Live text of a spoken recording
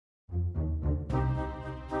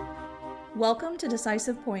Welcome to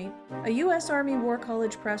Decisive Point, a U.S. Army War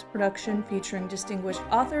College Press production featuring distinguished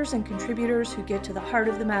authors and contributors who get to the heart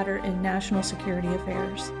of the matter in national security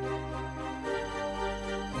affairs.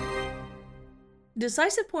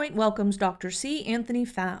 Decisive Point welcomes Dr. C. Anthony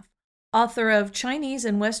Pfaff, author of Chinese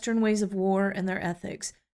and Western Ways of War and Their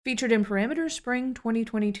Ethics, featured in Parameter Spring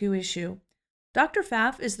 2022 issue. Dr.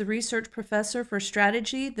 Pfaff is the research professor for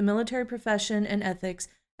strategy, the military profession, and ethics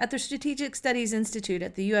at the Strategic Studies Institute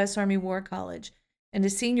at the U.S. Army War College, and a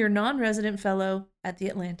senior non-resident fellow at the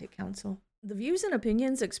Atlantic Council. The views and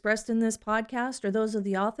opinions expressed in this podcast are those of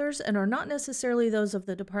the authors and are not necessarily those of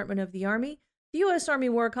the Department of the Army, the U.S. Army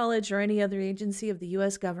War College, or any other agency of the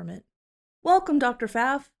U.S. government. Welcome, Dr.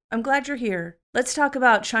 Pfaff. I'm glad you're here. Let's talk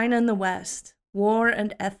about China and the West, war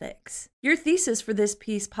and ethics. Your thesis for this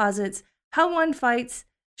piece posits how one fights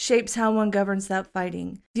shapes how one governs that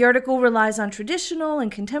fighting. The article relies on traditional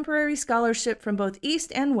and contemporary scholarship from both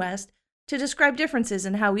East and West to describe differences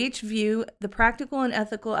in how each view the practical and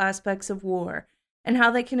ethical aspects of war and how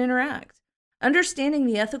they can interact. Understanding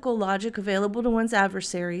the ethical logic available to one's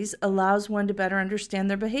adversaries allows one to better understand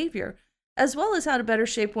their behavior, as well as how to better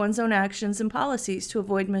shape one's own actions and policies to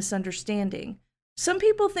avoid misunderstanding. Some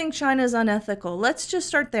people think China is unethical. Let's just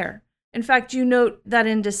start there. In fact, you note that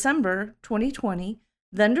in December 2020,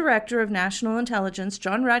 then Director of National Intelligence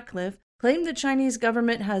John Ratcliffe claimed the Chinese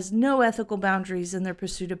government has no ethical boundaries in their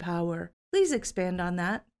pursuit of power. Please expand on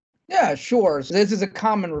that. Yeah, sure. So this is a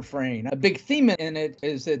common refrain. A big theme in it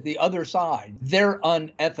is that the other side, they're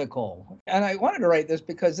unethical. And I wanted to write this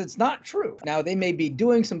because it's not true. Now, they may be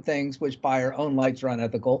doing some things which by our own lights are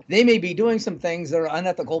unethical. They may be doing some things that are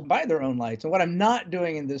unethical by their own lights. And what I'm not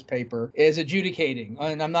doing in this paper is adjudicating.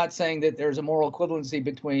 And I'm not saying that there's a moral equivalency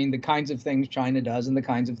between the kinds of things China does and the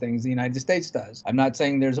kinds of things the United States does. I'm not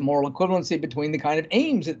saying there's a moral equivalency between the kind of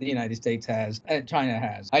aims that the United States has and China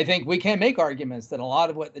has. I think we can make arguments that a lot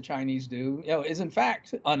of what the Chinese do, is in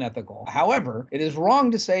fact unethical. However, it is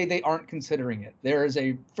wrong to say they aren't considering it. There is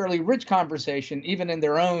a fairly rich conversation, even in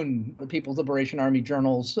their own People's Liberation Army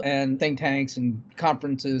journals and think tanks and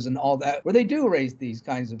conferences and all that, where they do raise these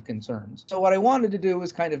kinds of concerns. So what I wanted to do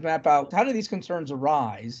was kind of map out how do these concerns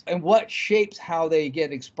arise and what shapes how they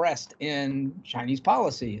get expressed in Chinese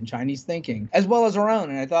policy and Chinese thinking, as well as our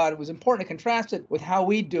own. And I thought it was important to contrast it with how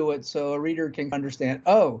we do it so a reader can understand,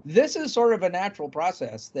 oh, this is sort of a natural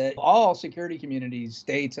process that all security communities,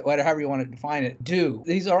 states, whatever you want to define it, do.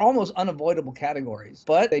 These are almost unavoidable categories,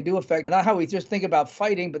 but they do affect not how we just think about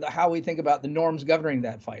fighting, but how we think about the norms governing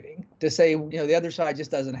that fighting. To say, the other side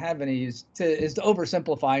just doesn't have any is to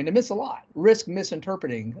oversimplify and to miss a lot. Risk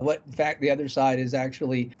misinterpreting what, in fact, the other side is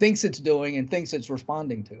actually thinks it's doing and thinks it's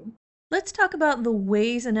responding to. Let's talk about the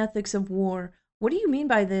ways and ethics of war. What do you mean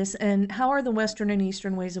by this, and how are the Western and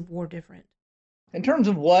Eastern ways of war different? In terms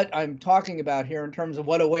of what I'm talking about here, in terms of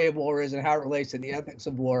what a way of war is and how it relates to the ethics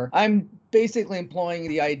of war, I'm basically employing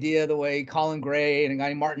the idea the way Colin Gray and a guy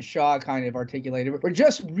named Martin Shaw kind of articulated. We're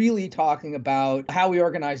just really talking about how we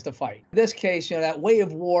organize the fight. In this case, that way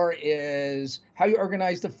of war is how you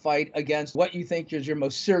organize the fight against what you think is your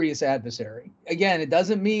most serious adversary. Again, it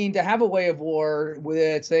doesn't mean to have a way of war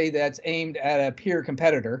with, say, that's aimed at a peer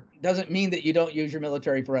competitor. It doesn't mean that you don't use your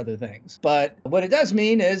military for other things. But what it does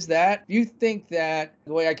mean is that you think that,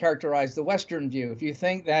 the way I characterize the Western view, if you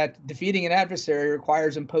think that defeating an adversary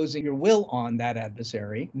requires imposing your will on that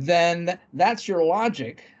adversary, then that's your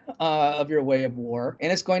logic of your way of war,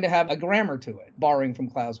 and it's going to have a grammar to it, borrowing from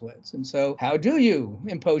Clausewitz. And so how do you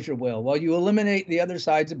impose your will? Well, you eliminate the other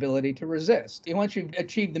side's ability to resist. And once you've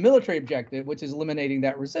achieved the military objective, which is eliminating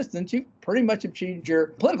that resistance, you've pretty much achieved your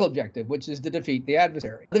political objective, which is to defeat the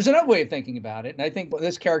adversary. There's another way of thinking about it, and I think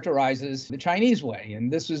this characterizes the Chinese way.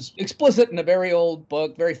 And this is explicit in a very old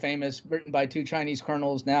book, very famous, written by two Chinese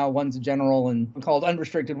colonels. Now one's a general and called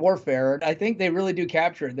Unrestricted Warfare. I think they really do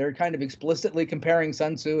capture it. They're kind of explicitly comparing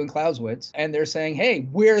Sun Tzu and Clausewitz, and they're saying, hey,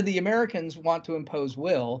 where the Americans want to impose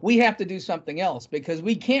will, we have to do something else because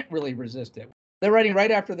we can't really resist it. They're writing right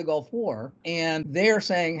after the Gulf War, and they're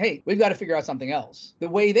saying, hey, we've got to figure out something else. The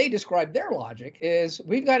way they describe their logic is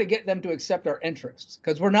we've got to get them to accept our interests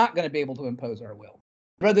because we're not going to be able to impose our will.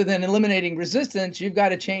 Rather than eliminating resistance, you've got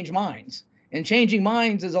to change minds. And changing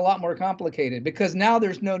minds is a lot more complicated because now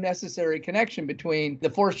there's no necessary connection between the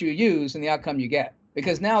force you use and the outcome you get.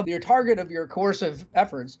 Because now your target of your coercive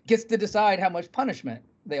efforts gets to decide how much punishment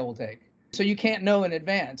they will take. So you can't know in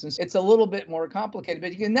advance. And it's a little bit more complicated,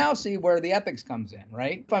 but you can now see where the ethics comes in,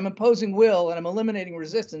 right? If I'm imposing will and I'm eliminating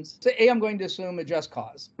resistance, say I'm going to assume a just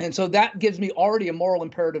cause. And so that gives me already a moral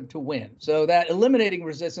imperative to win. So that eliminating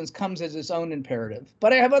resistance comes as its own imperative.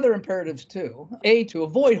 But I have other imperatives too. A, to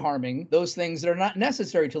avoid harming those things that are not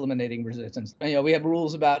necessary to eliminating resistance. We have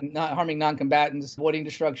rules about not harming non-combatants, avoiding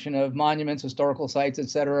destruction of monuments, historical sites,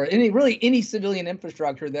 etc. Any civilian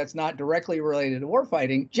infrastructure that's not directly related to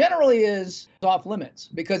warfighting generally is off limits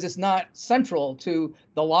because it's not central to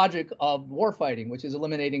the logic of warfighting, which is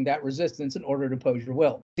eliminating that resistance in order to oppose your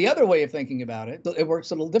will. The other way of thinking about it, it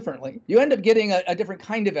works a little differently. You end up getting a different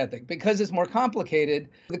kind of ethic because it's more complicated.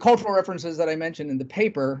 The cultural references that I mentioned in the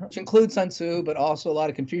paper, which include Sun Tzu, but also a lot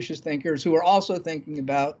of Confucius thinkers who are also thinking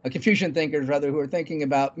about, Confucian thinkers rather, who are thinking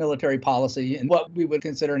about military policy and what we would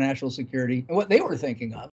consider national security and what they were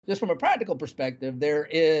thinking of. Just from a practical perspective, there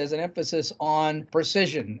is an emphasis on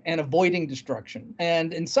precision and avoiding destruction.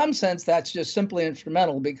 And in some sense, that's just simply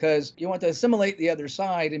instrumental because you want to assimilate the other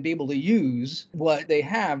side and be able to use what they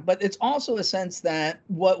have. But it's also a sense that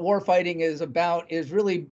what warfighting is about is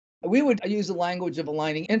really, we would use the language of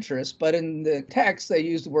aligning interests, but in the text, they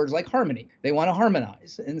use the words like harmony. They want to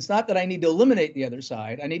harmonize. And it's not that I need to eliminate the other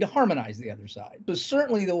side. I need to harmonize the other side. So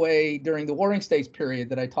certainly the way during the Warring States period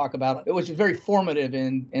that I talk about, it was very formative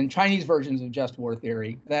in Chinese versions of just war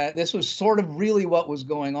theory, that this was sort of really what was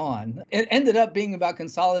going on. It ended up being about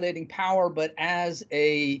consolidating power, but as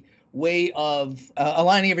a way of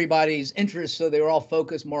aligning everybody's interests so they were all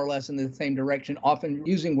focused more or less in the same direction, often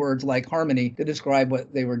using words like harmony to describe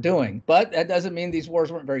what they were doing. But that doesn't mean these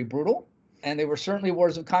wars weren't very brutal. And they were certainly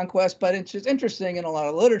wars of conquest, but it's just interesting in a lot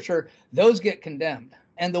of literature, those get condemned.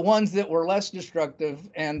 And the ones that were less destructive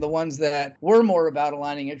and the ones that were more about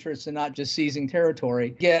aligning interests and not just seizing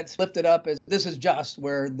territory get lifted up as this is just,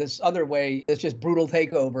 where this other way is just brutal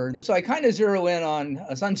takeover. So I kind of zero in on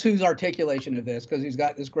Sun Tzu's articulation of this because he's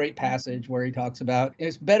got this great passage where he talks about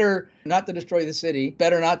it's better not to destroy the city,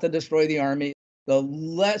 better not to destroy the army. The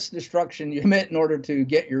less destruction you commit in order to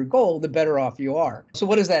get your goal, the better off you are. So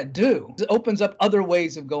what does that do? It opens up other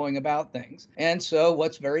ways of going about things. And so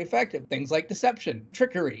what's very effective? Things like deception,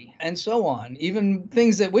 trickery, and so on. Even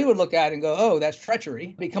things that we would look at and go, oh, that's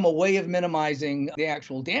treachery, become a way of minimizing the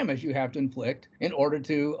actual damage you have to inflict in order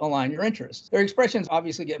to align your interests. Their expressions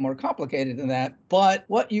obviously get more complicated than that, but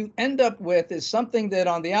what you end up with is something that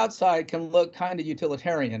on the outside can look kind of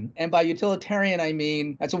utilitarian. And by utilitarian, I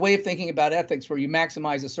mean that's a way of thinking about ethics where you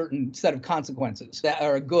maximize a certain set of consequences that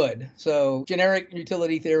are good. So generic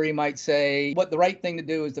utility theory might say what the right thing to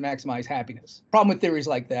do is to maximize happiness. Problem with theories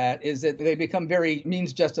like that is that they become very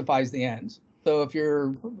means justifies the ends. So if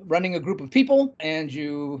you're running a group of people and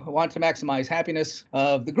you want to maximize happiness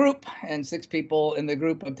of the group and 6 people in the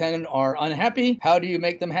group of 10 are unhappy, how do you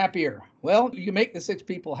make them happier? Well, you can make the 6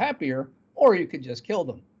 people happier, or you could just kill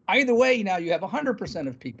them. Either way, now you have 100%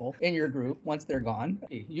 of people in your group. Once they're gone,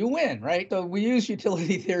 you win, right? So we use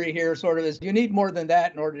utility theory here sort of as you need more than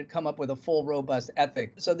that in order to come up with a full, robust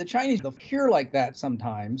ethic. So the Chinese appear like that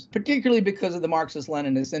sometimes, particularly because of the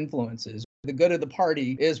Marxist-Leninist influences. The good of the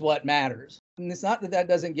party is what matters. And it's not that that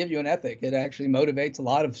doesn't give you an ethic. It actually motivates a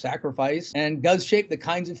lot of sacrifice and does shape the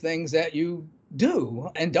kinds of things that you do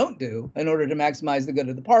and don't do in order to maximize the good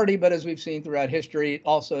of the party. But as we've seen throughout history, it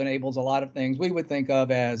also enables a lot of things we would think of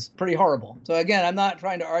as pretty horrible. So again, I'm not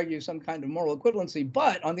trying to argue some kind of moral equivalency,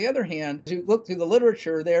 but on the other hand, as you look through the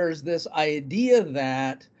literature, there's this idea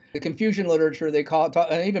that the Confucian literature, they call it,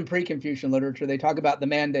 and even pre-Confucian literature, they talk about the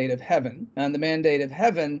mandate of heaven. And the mandate of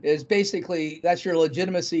heaven is basically, that's your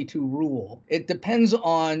legitimacy to rule. It depends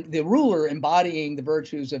on the ruler embodying the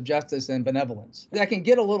virtues of justice and benevolence. That can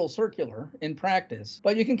get a little circular in practice,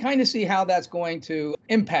 but you can kind of see how that's going to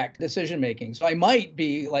impact decision-making. So I might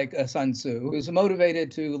be like a Sun Tzu, who's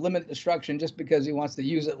motivated to limit destruction just because he wants to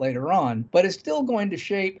use it later on, but it's still going to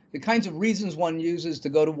shape the kinds of reasons one uses to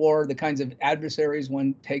go to war, the kinds of adversaries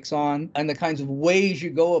one takes on, and the kinds of ways you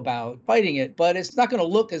go about fighting it. But it's not going to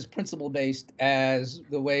look as principle-based as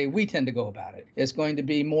the way we tend to go about it. It's going to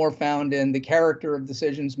be more found in the character of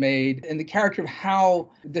decisions made, in the character of how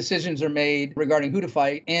decisions are made regarding who to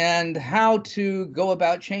fight, and how to go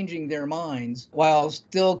about changing their minds while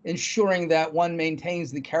still ensuring that one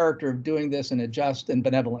maintains the character of doing this in a just and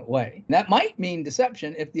benevolent way. And that might mean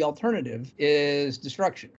deception if the alternative is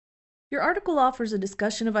destruction. Your article offers a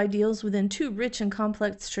discussion of ideals within 2 rich and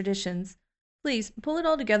complex traditions. Please pull it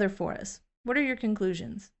all together for us. What are your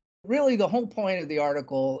conclusions? Really, the whole point of the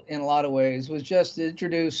article, in a lot of ways, was just to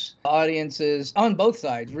introduce audiences on both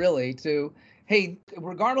sides, really, to hey,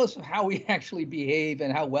 regardless of how we actually behave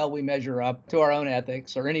and how well we measure up to our own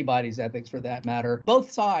ethics or anybody's ethics for that matter, both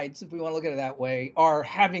sides, if we want to look at it that way, are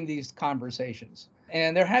having these conversations.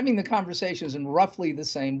 And they're having the conversations in roughly the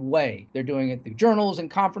same way. They're doing it through journals and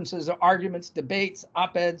conferences, arguments, debates,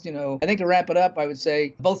 op-eds. I think to wrap it up, I would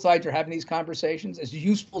say both sides are having these conversations. It's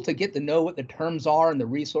useful to get to know what the terms are and the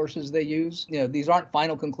resources they use. These aren't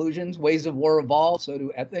final conclusions. Ways of war evolve, so do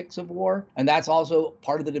ethics of war. And that's also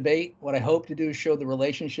part of the debate. What I hope to do is show the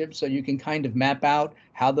relationships so you can kind of map out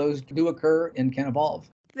how those do occur and can evolve.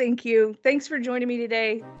 Thank you. Thanks for joining me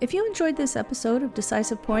today. If you enjoyed this episode of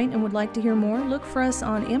Decisive Point and would like to hear more, look for us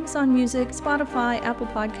on Amazon Music, Spotify, Apple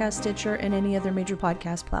Podcast, Stitcher, and any other major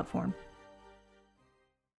podcast platform.